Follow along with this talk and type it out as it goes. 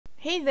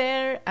Hey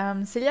there,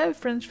 I'm Celia, a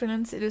French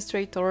freelance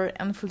illustrator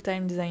and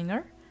full-time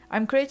designer.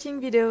 I'm creating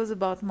videos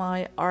about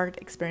my art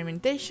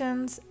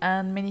experimentations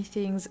and many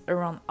things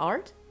around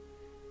art.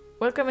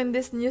 Welcome in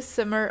this new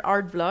summer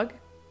art vlog.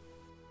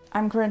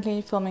 I'm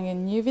currently filming a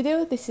new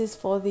video. This is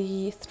for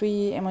the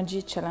 3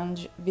 emoji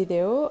challenge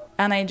video,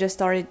 and I just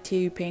started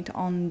to paint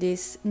on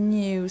this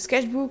new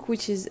sketchbook,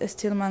 which is a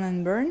Stillman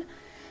and Birn.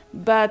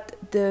 But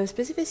the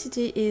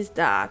specificity is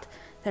that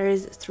there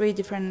is 3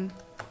 different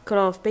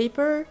colors of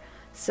paper.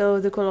 So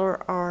the colors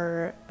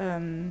are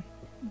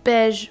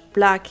beige,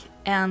 black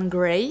and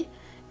grey,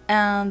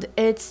 and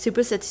it's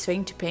super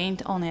satisfying to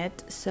paint on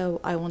it,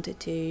 so I wanted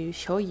to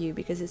show you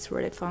because it's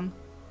really fun.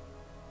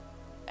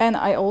 And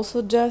I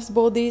also just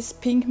bought this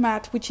pink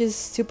mat, which is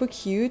super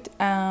cute,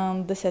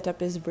 and the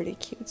setup is really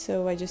cute,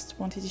 so I just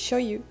wanted to show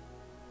you.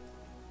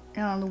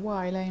 And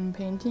while I'm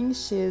painting,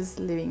 she's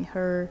living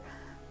her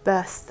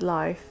best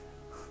life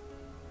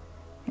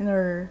in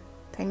her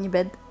tiny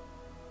bed.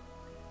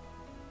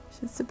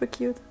 She's super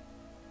cute.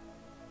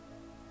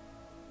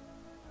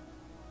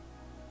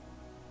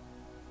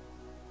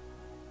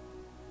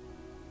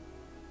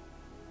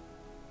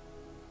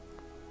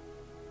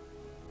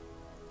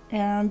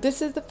 And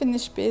this is the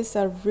finished piece.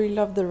 I really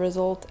love the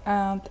result,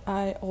 and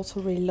I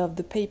also really love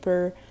the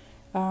paper.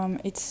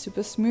 It's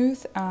super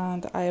smooth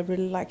and I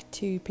really like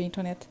to paint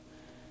on it.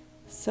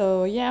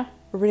 So yeah,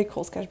 a really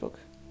cool sketchbook.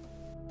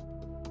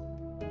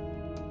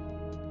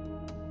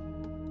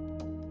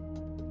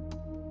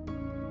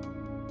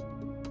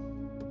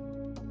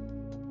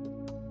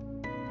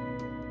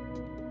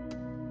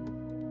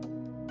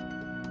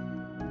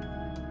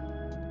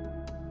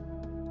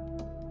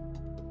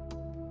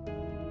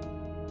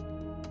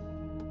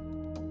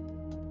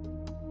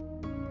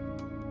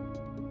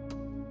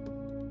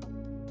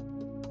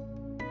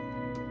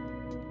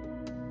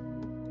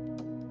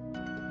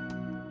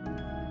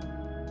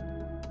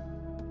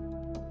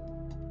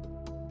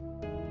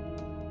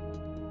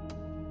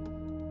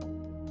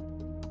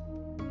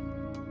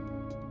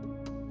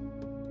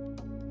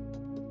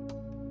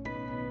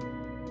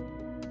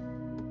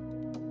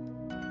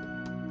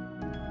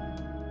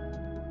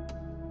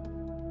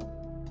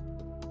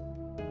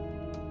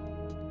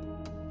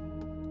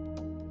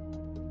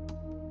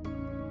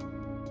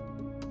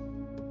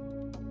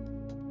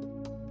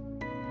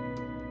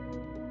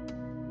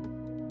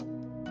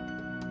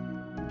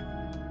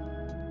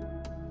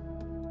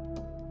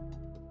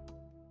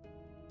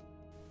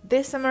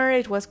 This summer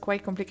it was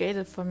quite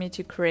complicated for me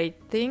to create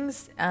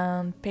things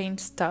and paint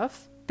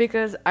stuff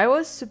because I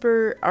was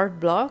super art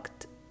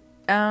blocked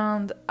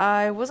and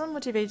I wasn't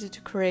motivated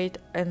to create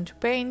and to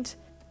paint,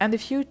 and the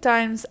few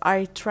times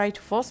I tried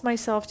to force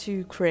myself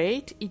to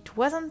create, it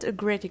wasn't a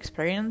great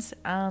experience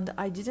and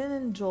I didn't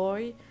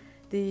enjoy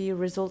the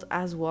result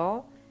as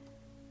well.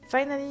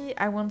 Finally,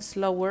 I went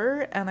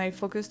slower and I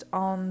focused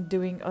on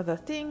doing other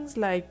things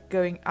like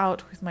going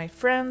out with my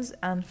friends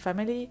and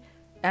family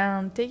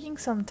and taking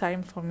some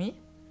time for me.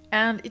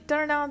 And it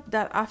turned out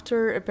that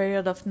after a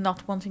period of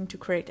not wanting to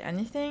create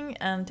anything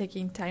and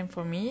taking time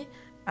for me,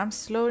 I'm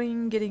slowly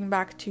getting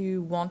back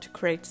to want to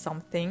create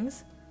some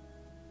things.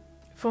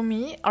 For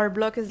me,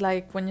 Artblock is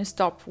like when you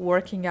stop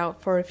working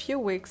out for a few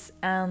weeks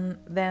and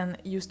then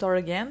you start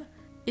again.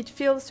 It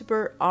feels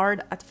super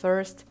hard at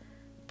first,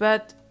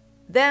 but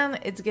then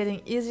it's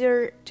getting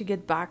easier to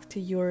get back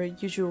to your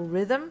usual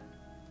rhythm.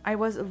 I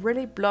was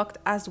really blocked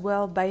as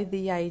well by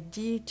the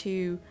idea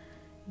to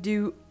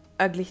do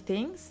ugly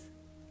things.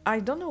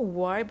 I don't know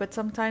why, but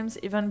sometimes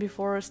even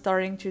before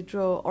starting to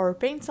draw or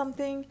paint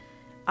something,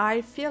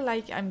 I feel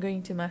like I'm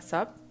going to mess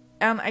up,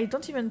 and I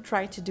don't even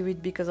try to do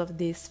it because of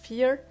this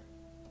fear.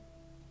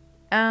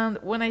 And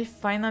when I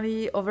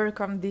finally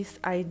overcome this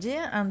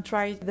idea and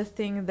try the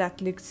thing that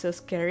looked so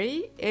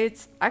scary,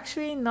 it's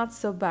actually not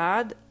so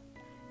bad.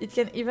 It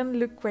can even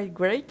look quite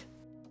great.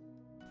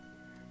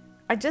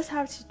 I just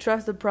have to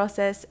trust the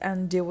process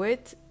and do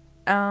it.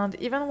 And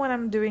even when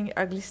I'm doing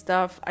ugly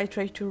stuff, I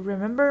try to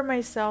remember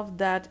myself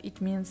that it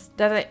means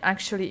that I'm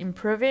actually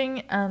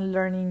improving and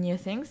learning new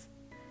things,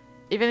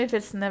 even if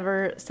it's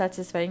never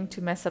satisfying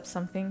to mess up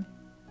something.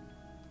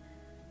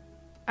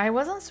 I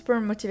wasn't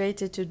super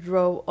motivated to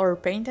draw or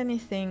paint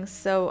anything,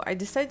 so I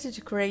decided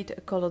to create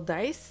a color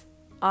dice.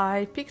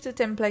 I picked a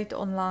template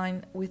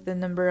online with the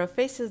number of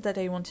faces that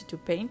I wanted to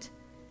paint,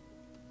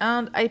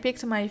 and I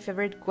picked my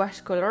favorite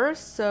gouache colors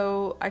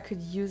so I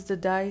could use the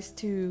dice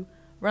to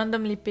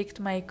randomly picked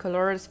my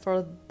colors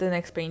for the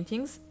next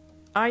paintings.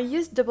 I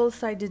used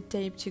double-sided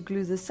tape to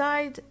glue the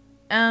side,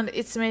 and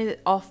it's made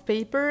of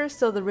paper,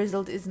 so the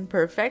result isn't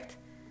perfect.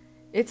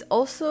 It's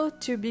also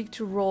too big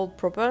to roll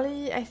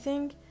properly, I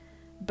think,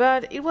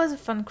 but it was a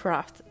fun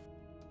craft.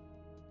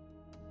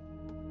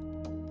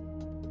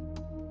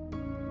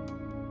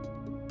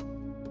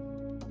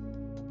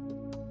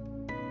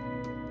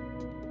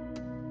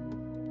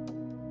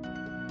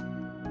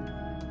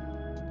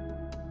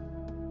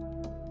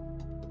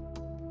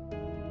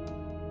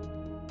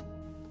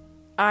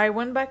 I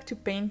went back to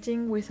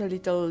painting with a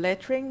little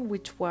lettering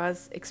which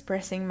was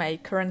expressing my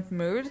current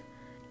mood.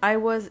 I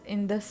was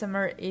in the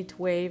summer heat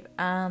wave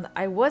and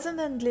I wasn't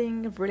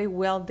handling really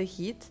well the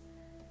heat,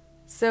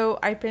 so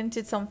I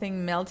painted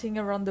something melting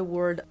around the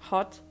word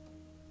hot.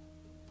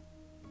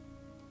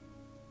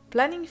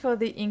 Planning for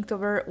the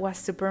Inktober was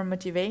super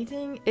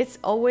motivating. It's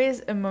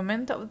always a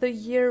moment of the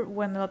year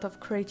when a lot of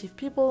creative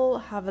people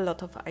have a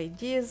lot of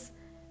ideas,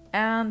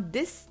 and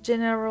this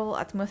general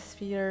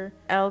atmosphere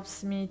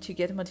helps me to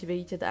get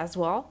motivated as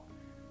well.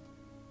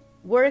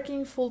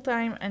 Working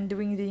full-time and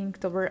doing the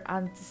Inktober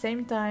at the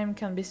same time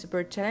can be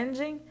super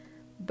challenging,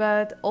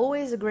 but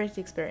always a great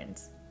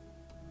experience.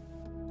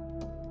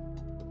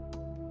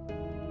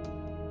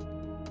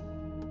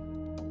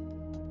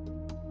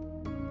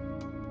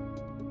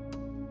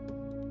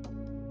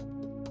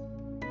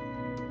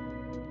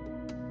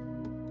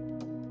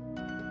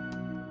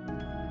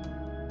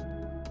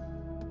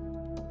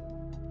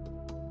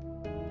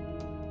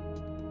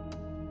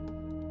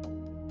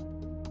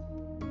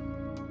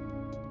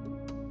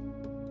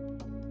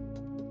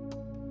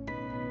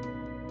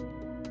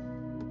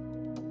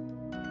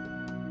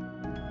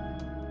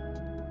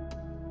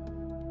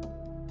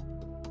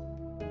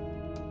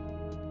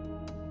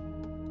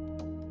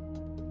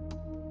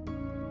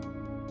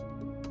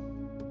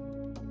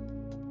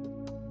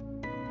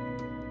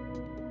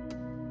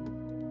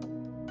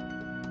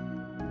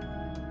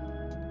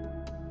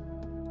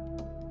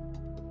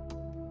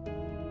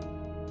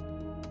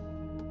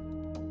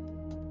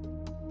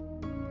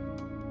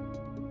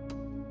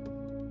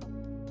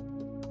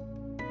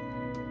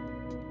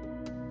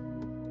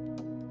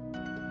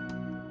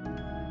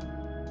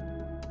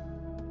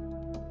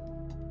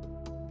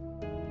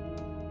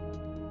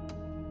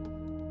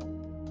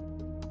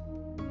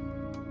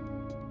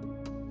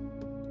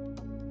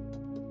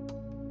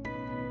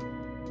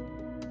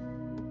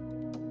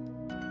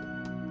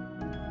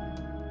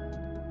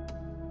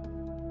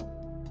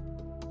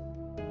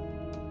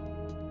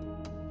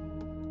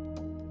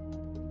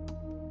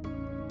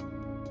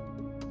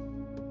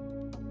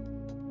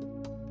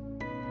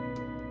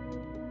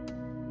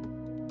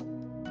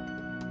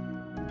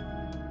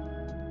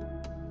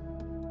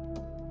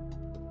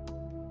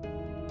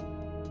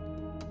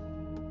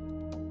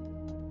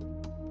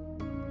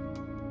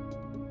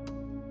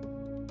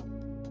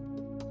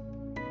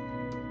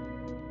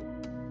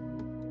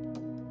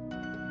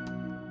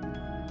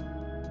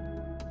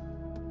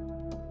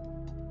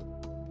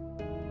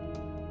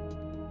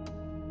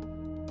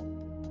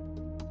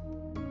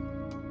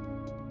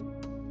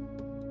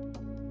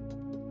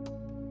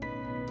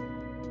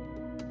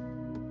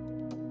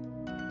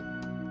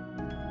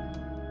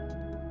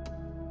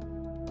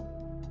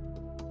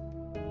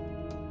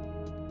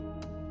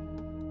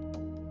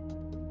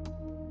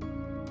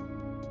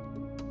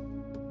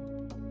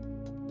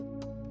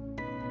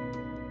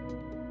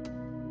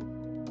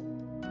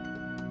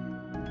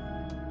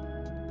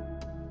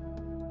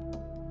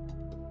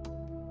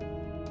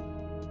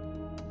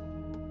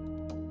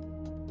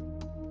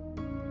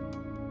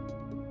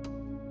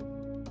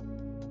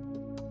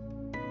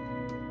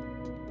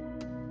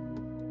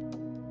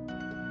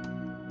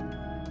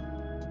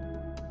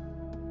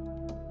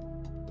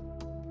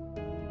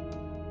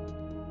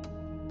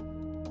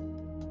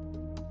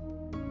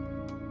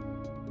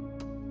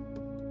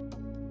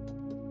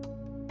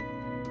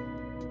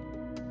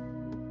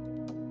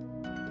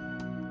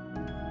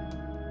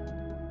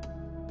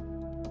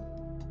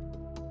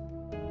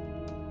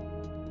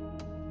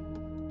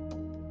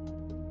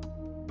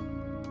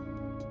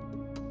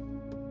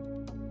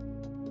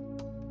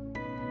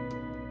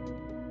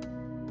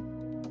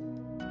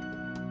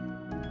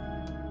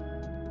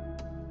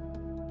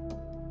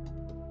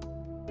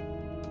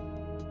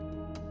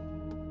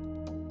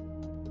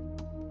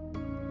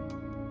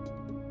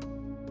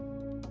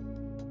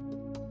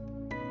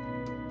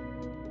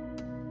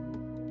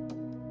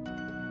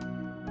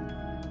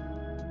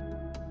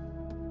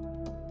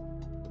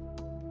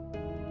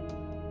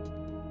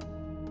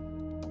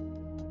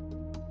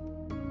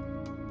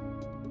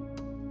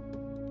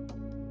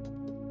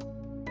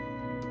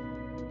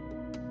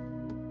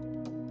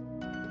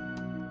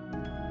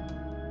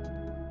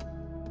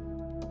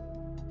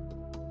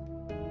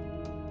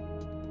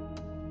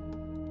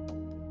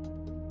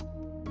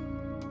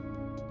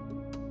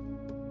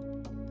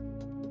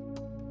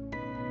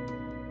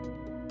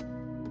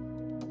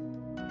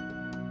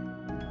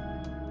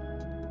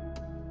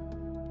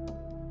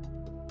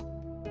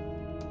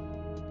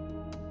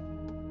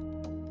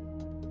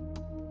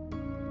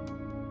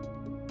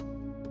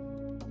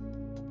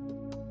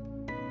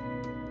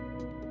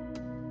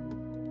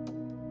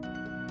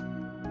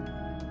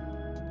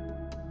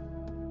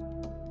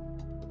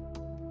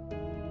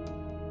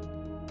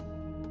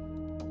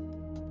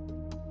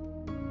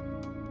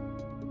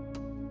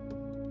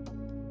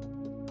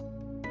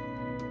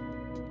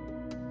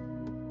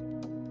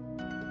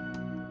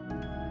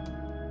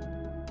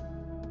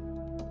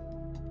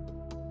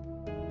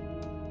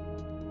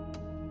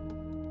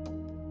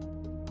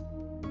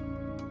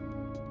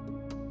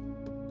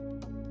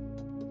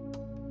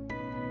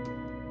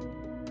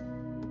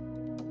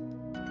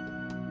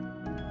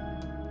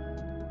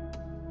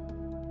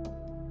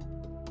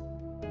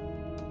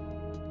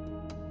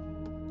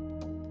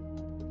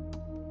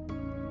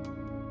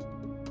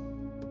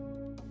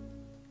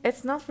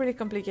 It's not really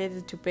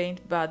complicated to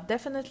paint, but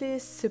definitely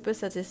super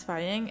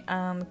satisfying,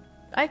 and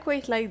I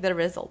quite like the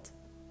result.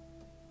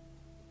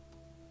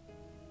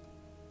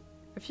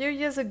 A few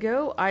years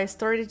ago, I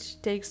started to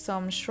take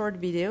some short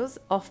videos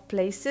of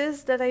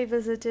places that I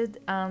visited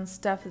and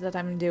stuff that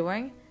I'm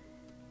doing.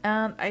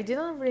 And I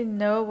didn't really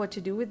know what to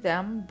do with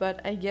them,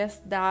 but I guess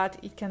that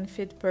it can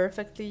fit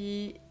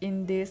perfectly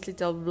in these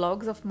little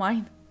vlogs of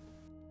mine.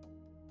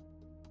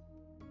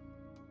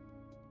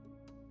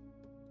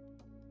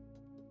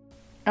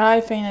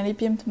 I finally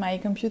pimped my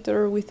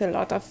computer with a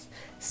lot of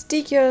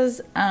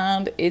stickers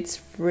and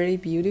it's really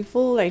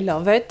beautiful. I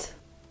love it.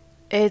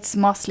 It's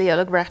mostly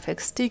holographic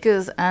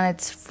stickers and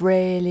it's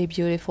really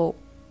beautiful.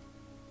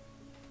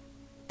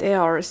 They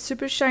are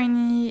super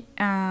shiny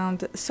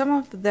and some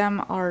of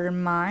them are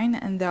mine,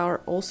 and there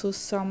are also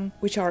some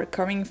which are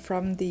coming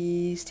from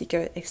the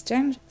sticker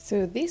exchange.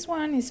 So this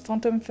one is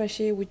Phantom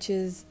Fâché, which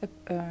is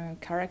a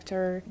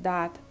character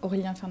that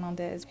Aurélien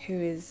Fernandez, who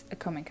is a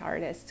comic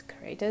artist,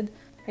 created.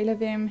 I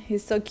love him,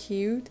 he's so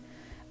cute.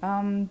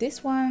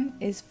 This one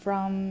is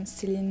from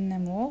Céline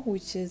Namour,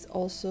 which is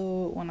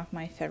also one of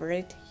my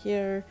favorite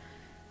here.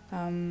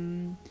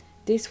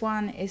 This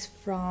one is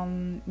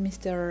from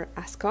Mr.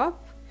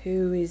 Askop,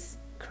 who is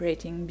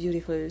creating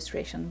beautiful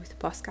illustration with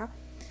Posca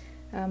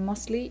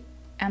mostly,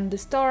 and the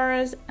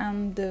stars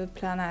and the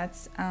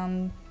planets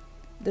and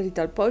the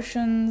little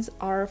potions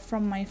are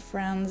from my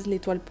friend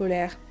L'Étoile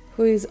Polaire,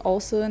 who is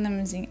also an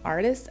amazing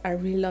artist. I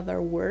really love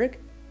her work,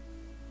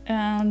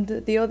 and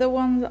the other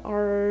ones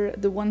are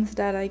the ones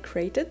that I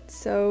created,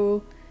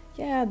 so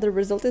yeah, the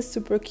result is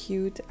super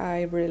cute.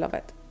 I really love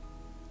it.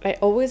 I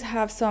always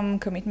have some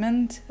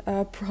commitment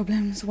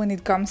problems when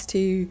it comes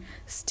to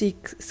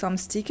stick some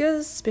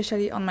stickers,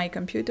 especially on my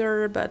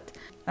computer, but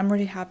I'm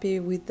really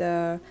happy with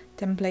the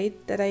template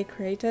that I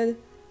created.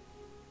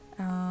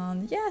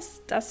 And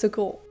yes, that's so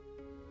cool.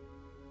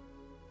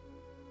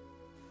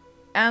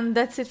 And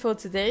that's it for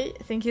today.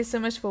 Thank you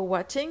so much for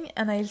watching,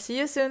 and I'll see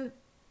you soon.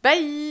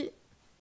 Bye!